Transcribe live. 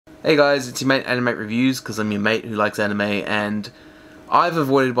Hey guys, it's your mate Animate Reviews, because I'm your mate who likes anime, and I've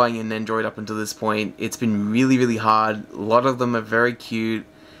avoided buying a Nendoroid up until this point. It's been really hard. A lot of them are very cute.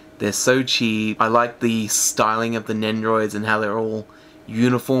 They're so cheap. I like the styling of the Nendoroids and how they're all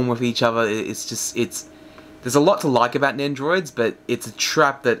uniform with each other. There's a lot to like about Nendoroids, but it's a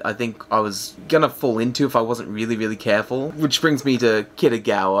trap that I think I was gonna fall into if I wasn't really careful. Which brings me to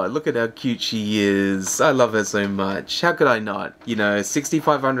Kitagawa. Look at how cute she is. I love her so much. How could I not? You know,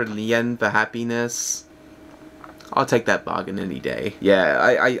 6,500 yen for happiness. I'll take that bargain any day.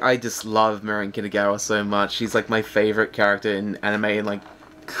 Yeah, I just love Marin Kitagawa so much. She's like my favorite character in anime, and like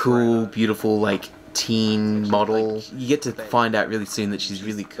cool, beautiful, like teen model. Like, you get to find out really soon that she's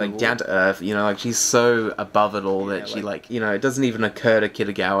really cool. Like down to earth, you know, like she's so above it all that she like, you know, it doesn't even occur to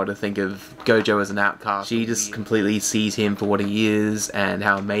Kitagawa to think of Gojo as an outcast. She just completely sees him for what he is and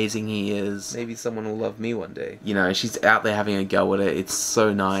how amazing he is. Maybe someone will love me one day. You know, she's out there having a go at it. It's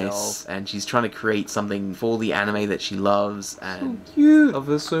so nice, and she's trying to create something for the anime that she loves, and so cute. Love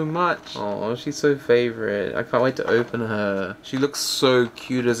her so much. Oh, she's so favorite. I can't wait to open her. She looks so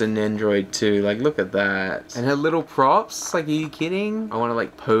cute as a Nendoroid too. Like, look at that. And her little props, like, are you kidding? I want to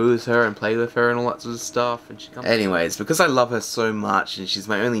like pose her and play with her and all that sort of stuff, and she comes. Anyways, because I love her so much and she's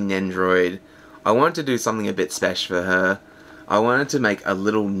my only Nendoroid, I wanted to do something a bit special for her. I wanted to make a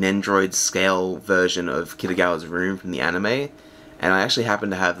little Nendoroid scale version of Kitagawa's room from the anime, and I actually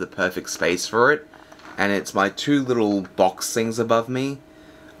happen to have the perfect space for it, and it's my two little box things above me.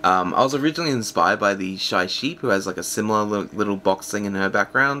 I was originally inspired by the Shy Sheep, who has like a similar little box thing in her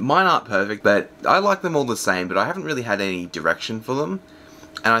background. Mine aren't perfect, but I like them all the same, but I haven't really had any direction for them.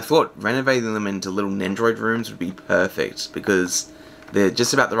 And I thought renovating them into little Nendoroid rooms would be perfect, because they're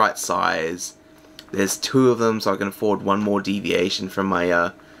just about the right size. There's two of them, so I can afford one more deviation from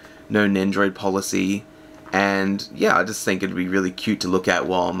my no Nendoroid policy. And yeah, I just think it'd be really cute to look at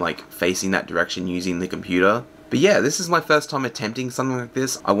while I'm like facing that direction using the computer. But yeah, this is my first time attempting something like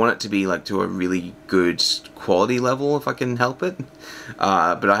this. I want it to be like to a really good quality level if I can help it.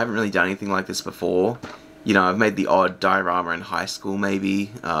 But I haven't really done anything like this before. You know, I've made the odd diorama in high school maybe.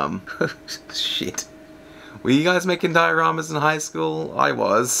 Shit. Were you guys making dioramas in high school? I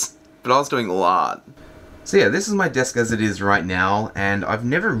was. But I was doing all art. So yeah, this is my desk as it is right now, and I've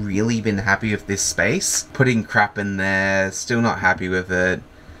never really been happy with this space. Putting crap in there, still not happy with it.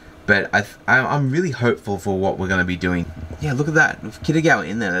 But I'm really hopeful for what we're going to be doing. Yeah, look at that. With Kitagawa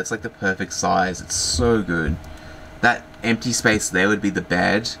in there, that's like the perfect size. It's so good. That empty space there would be the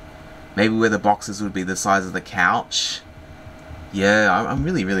bed. Maybe where the boxes would be the size of the couch. Yeah, I'm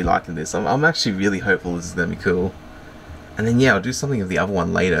really liking this. I'm actually really hopeful this is going to be cool. And then yeah, I'll do something with the other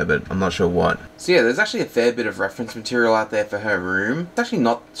one later, but I'm not sure what. So yeah, there's actually a fair bit of reference material out there for her room. It's actually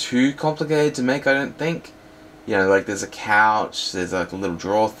not too complicated to make, I don't think. You know, like there's a couch, there's like a little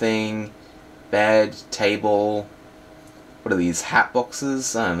drawer thing, bed, table, what are these, hat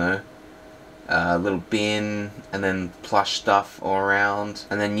boxes? I don't know. A little bin, and then plush stuff all around.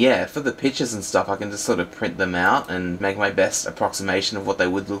 And then yeah, for the pictures and stuff, I can just sort of print them out and make my best approximation of what they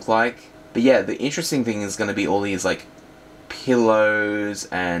would look like. But yeah, the interesting thing is going to be all these like pillows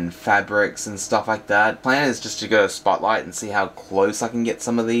and fabrics and stuff like that. Plan is just to go to Spotlight and see how close I can get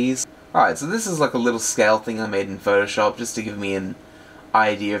some of these. Alright, so this is like a little scale thing I made in Photoshop just to give me an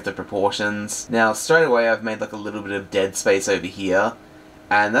idea of the proportions. Now, straight away I've made like a little bit of dead space over here,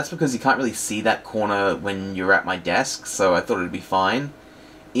 and that's because you can't really see that corner when you're at my desk, so I thought it'd be fine.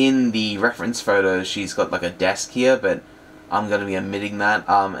 In the reference photo, she's got like a desk here, but I'm going to be omitting that.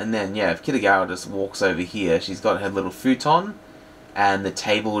 And then, yeah, if Kitagawa just walks over here, she's got her little futon, and the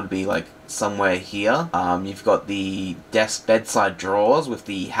table would be like somewhere here. You've got the desk bedside drawers with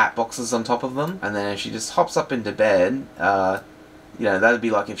the hat boxes on top of them, and then if she just hops up into bed, you know, that'd be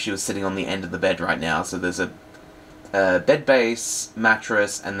like if she was sitting on the end of the bed right now. So there's a bed base,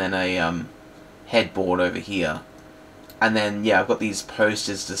 mattress, and then a headboard over here. And then yeah, I've got these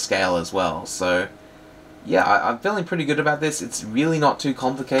posters to scale as well. So yeah, I'm feeling pretty good about this. It's really not too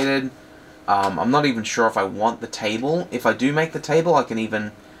complicated. I'm not even sure if I want the table. If I do make the table, I can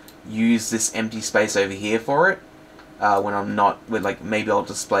even use this empty space over here for it. When I'm not, with like, maybe I'll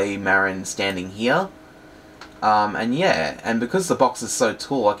display Marin standing here. And yeah, and because the box is so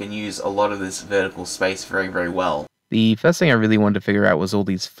tall, I can use a lot of this vertical space very well. The first thing I really wanted to figure out was all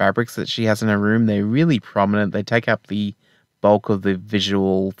these fabrics that she has in her room. They're really prominent. They take up the bulk of the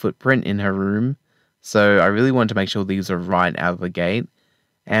visual footprint in her room. So I really wanted to make sure these are right out of the gate.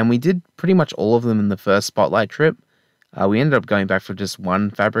 And we did pretty much all of them in the first Spotlight trip. We ended up going back for just one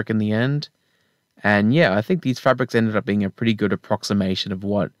fabric in the end. And yeah, I think these fabrics ended up being a pretty good approximation of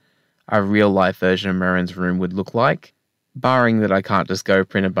what a real-life version of Marin's room would look like. Barring that I can't just go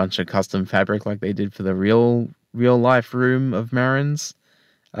print a bunch of custom fabric like they did for the real life room of Marin's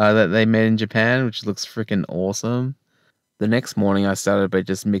that they made in Japan, which looks freaking awesome. The next morning I started by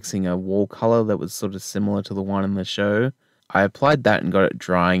just mixing a wall color that was sort of similar to the one in the show. I applied that and got it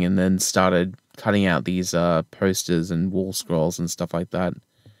drying and then started cutting out these posters and wall scrolls and stuff like that.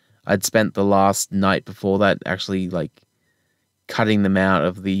 I'd spent the last night before that actually like cutting them out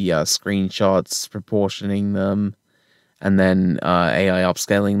of the screenshots, proportioning them, and then AI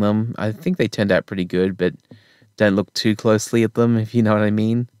upscaling them. I think they turned out pretty good, but don't look too closely at them, if you know what I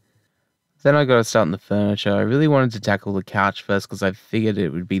mean. Then I got to start on the furniture. I really wanted to tackle the couch first because I figured it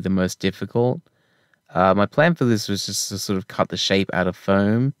would be the most difficult. My plan for this was just to sort of cut the shape out of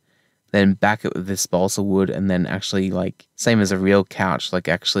foam, then back it with this balsa wood, and then actually, like, same as a real couch, like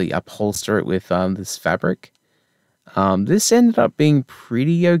actually upholster it with this fabric. This ended up being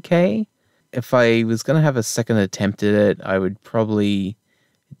pretty okay. If I was going to have a second attempt at it, I would probably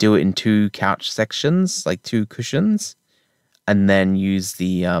do it in 2 couch sections, like 2 cushions, and then use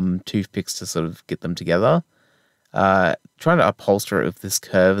the toothpicks to sort of get them together. Trying to upholster it with this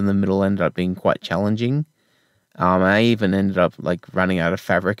curve in the middle ended up being quite challenging. I even ended up like running out of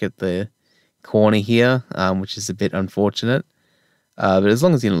fabric at the corner here, which is a bit unfortunate. But as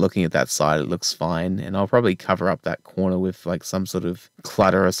long as you're not looking at that side, it looks fine. And I'll probably cover up that corner with like some sort of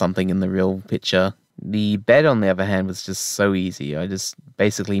clutter or something in the real picture. The bed, on the other hand, was just so easy. I just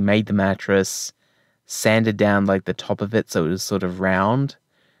basically made the mattress, sanded down like the top of it so it was sort of round.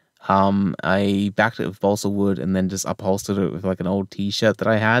 I backed it with balsa wood and then just upholstered it with like an old t-shirt that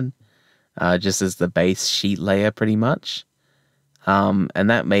I had, just as the base sheet layer pretty much. And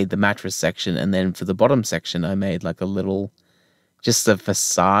that made the mattress section. And then for the bottom section, I made like a little, just a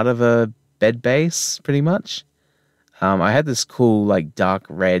facade of a bed base pretty much. I had this cool like dark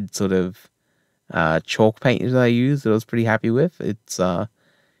red sort of chalk paint that I used that I was pretty happy with. It's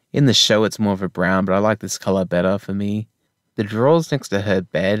in the show it's more of a brown, but I like this color better for me. The drawers next to her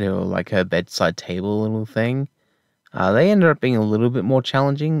bed, or like her bedside table little thing, they ended up being a little bit more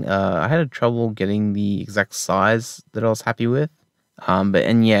challenging. I had trouble getting the exact size that I was happy with.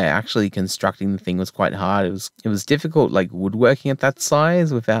 And yeah, actually constructing the thing was quite hard. It was difficult like woodworking at that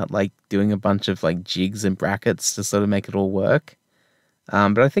size without like doing a bunch of like jigs and brackets to sort of make it all work.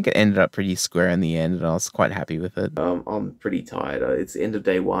 But I think it ended up pretty square in the end, and I was quite happy with it. I'm pretty tired. It's the end of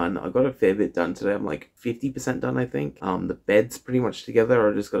day 1. I got a fair bit done today. I'm like 50% done, I think. The bed's pretty much together.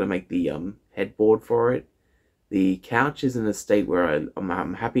 I just got to make the headboard for it. The couch is in a state where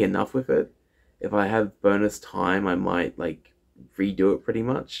I'm happy enough with it. If I have bonus time, I might like redo it pretty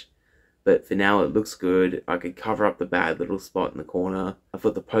much. But for now, it looks good. I could cover up the bad little spot in the corner. I've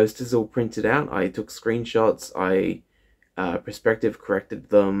got the posters all printed out. I took screenshots. I perspective corrected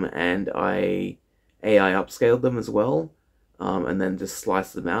them, and I AI upscaled them as well, and then just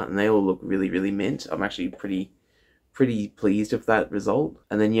sliced them out, and they all look really mint. I'm actually pretty pleased with that result.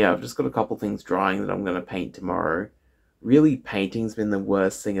 And then yeah, I've just got a couple things drying that I'm going to paint tomorrow. Really, painting's been the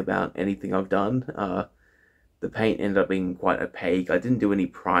worst thing about anything I've done. The paint ended up being quite opaque. I didn't do any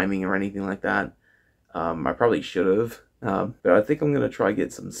priming or anything like that. I probably should have, but I think I'm going to try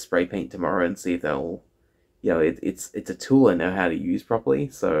get some spray paint tomorrow and see if they'll, you know, it's a tool I know how to use properly,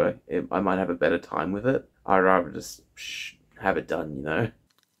 so I might have a better time with it. I'd rather just have it done, you know.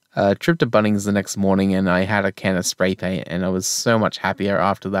 Trip to Bunnings the next morning, and I had a can of spray paint, and I was so much happier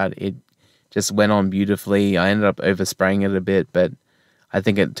after that. It just went on beautifully. I ended up overspraying it a bit, but I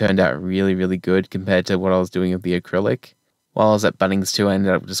think it turned out really good compared to what I was doing with the acrylic. While I was at Bunnings too, I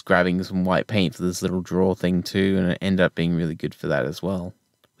ended up just grabbing some white paint for this little drawer thing too, and it ended up being really good for that as well.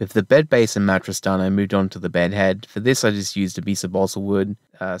 With the bed base and mattress done, I moved on to the bed head. For this, I just used a piece of balsa wood,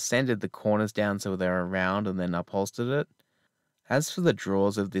 sanded the corners down so they were round, and then upholstered it. As for the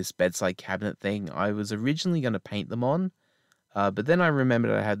drawers of this bedside cabinet thing, I was originally going to paint them on, but then I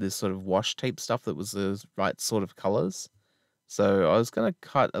remembered I had this sort of washi tape stuff that was the right sort of colors. So I was going to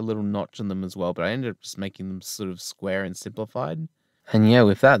cut a little notch in them as well, but I ended up just making them sort of square and simplified. And yeah,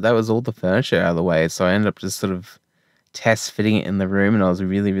 with that was all the furniture out of the way, so I ended up just sort of test fitting it in the room, and I was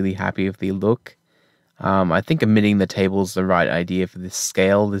really happy with the look. I think omitting the table is the right idea for this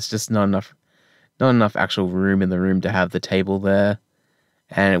scale. There's just not enough actual room in the room to have the table there,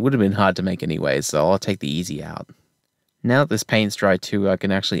 and it would have been hard to make anyway, so I'll take the easy out. Now that this paint's dry too, I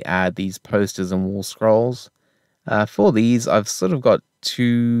can actually add these posters and wall scrolls. For these, I've sort of got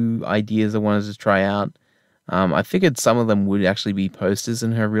 2 ideas I wanted to try out. I figured some of them would actually be posters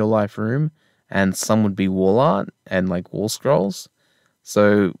in her real life room, and some would be wall art and like wall scrolls.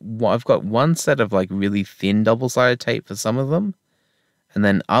 So I've got one set of like really thin double-sided tape for some of them, and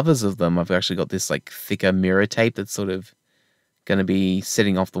then others of them I've actually got this like thicker mirror tape that's sort of going to be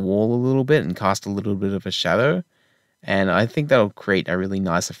sitting off the wall a little bit and cast a little bit of a shadow. And I think that'll create a really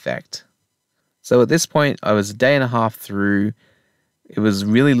nice effect. So at this point, I was a day and a half through. It was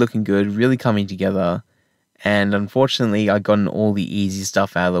really looking good, really coming together. And unfortunately, I'd gotten all the easy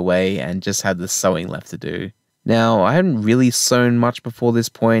stuff out of the way and just had the sewing left to do. Now, I hadn't really sewn much before this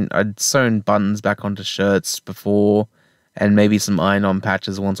point. I'd sewn buttons back onto shirts before, and maybe some iron-on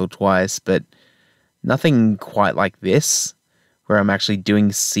patches once or twice, but nothing quite like this, where I'm actually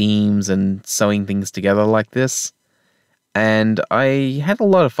doing seams and sewing things together like this. And I had a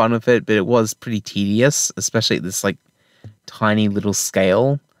lot of fun with it, but it was pretty tedious, especially at this like tiny little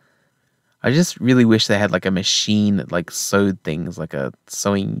scale. I just really wish they had like a machine that like sewed things, like a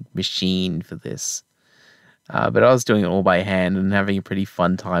sewing machine for this. But I was doing it all by hand and having a pretty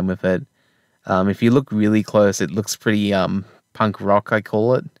fun time with it. If you look really close, it looks pretty punk rock, I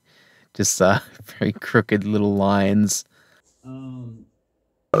call it. Just very crooked little lines.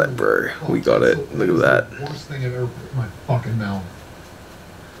 Got it, bro. We got it. Look at that. Worst thing I've ever put in my fucking mouth.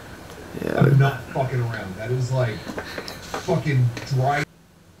 Yeah. I'm not fucking around. That is like fucking dry.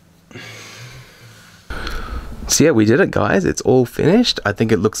 So yeah, we did it, guys. It's all finished. I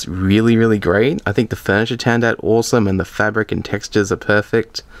think it looks really, really great. I think the furniture turned out awesome and the fabric and textures are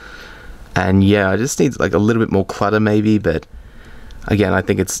perfect. And yeah, I just need like a little bit more clutter maybe, but again, I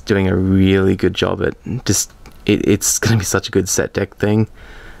think it's doing a really good job at just, it's going to be such a good set deck thing.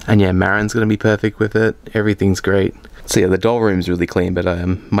 And yeah, Marin's going to be perfect with it. Everything's great. So yeah, the doll room's really clean, but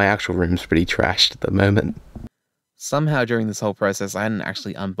my actual room's pretty trashed at the moment. Somehow during this whole process, I hadn't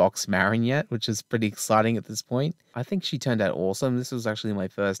actually unboxed Marin yet, which is pretty exciting at this point. I think she turned out awesome. This was actually my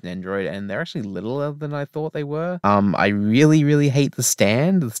first Nendoroid, and they're actually littler than I thought they were. I really, really hate the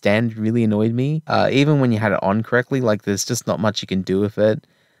stand. The stand really annoyed me. Even when you had it on correctly, like there's just not much you can do with it.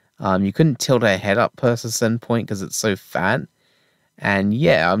 You couldn't tilt her head up past a certain point because it's so fat. And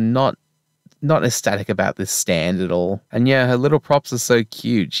yeah, I'm not ecstatic about this stand at all. And yeah, her little props are so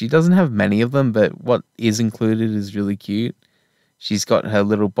cute. She doesn't have many of them, but what is included is really cute. She's got her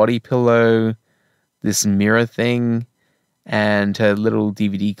little body pillow, this mirror thing, and her little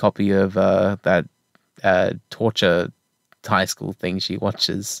DVD copy of that torture high school thing she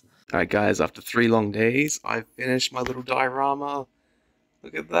watches. Alright guys, after 3 long days, I've finished my little diorama.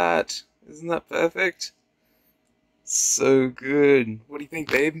 Look at that. Isn't that perfect? So good. What do you think,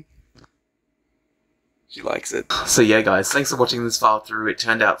 babe? She likes it. So yeah, guys, thanks for watching this far through. It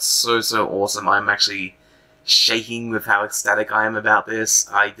turned out so awesome. I'm actually shaking with how ecstatic I am about this.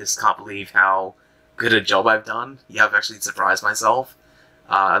 I just can't believe how good a job I've done. Yeah, I've actually surprised myself.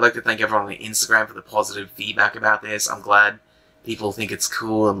 I'd like to thank everyone on Instagram for the positive feedback about this. I'm glad people think it's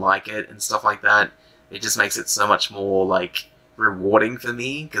cool and like it and stuff like that. It just makes it so much more, like, rewarding for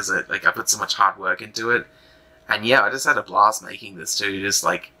me, because I put so much hard work into it. And yeah, I just had a blast making this too, just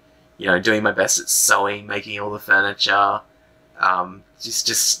like, you know, doing my best at sewing, making all the furniture,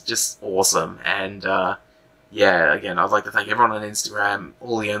 just awesome. And yeah, again, I'd like to thank everyone on Instagram,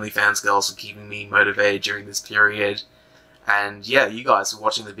 all the OnlyFans girls for keeping me motivated during this period. And yeah, you guys for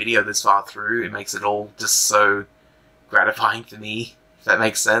watching the video this far through. It makes it all just so gratifying for me, if that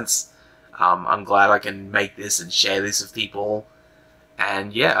makes sense. I'm glad I can make this and share this with people.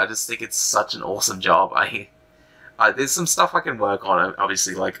 And yeah, I just think it's such an awesome job. There's some stuff I can work on,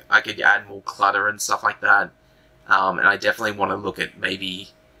 obviously, like I could add more clutter and stuff like that. And I definitely want to look at maybe,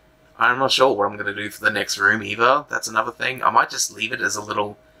 I'm not sure what I'm going to do for the next room either. That's another thing. I might just leave it as a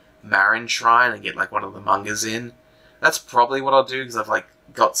little Marin shrine and get like one of the mangas in. That's probably what I'll do, because I've like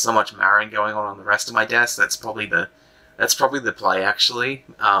got so much Marin going on the rest of my desk. That's probably the play, actually.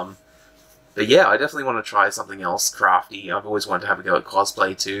 But yeah, I definitely want to try something else crafty. I've always wanted to have a go at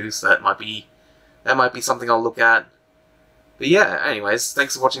cosplay too, so that might be something I'll look at. But yeah, anyways,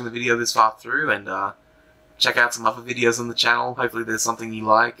 thanks for watching the video this far through, and check out some other videos on the channel. Hopefully there's something you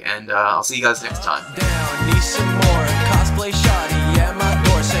like, and I'll see you guys next time. Down, need some more cosplay shawty at my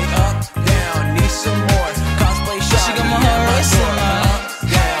door. Say up, down, need some more cosplay shawty at my door. Up,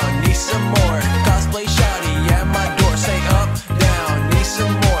 down, need some more cosplay shawty at my door. Say up, down, need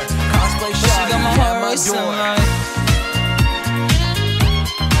some more cosplay shawty at my door.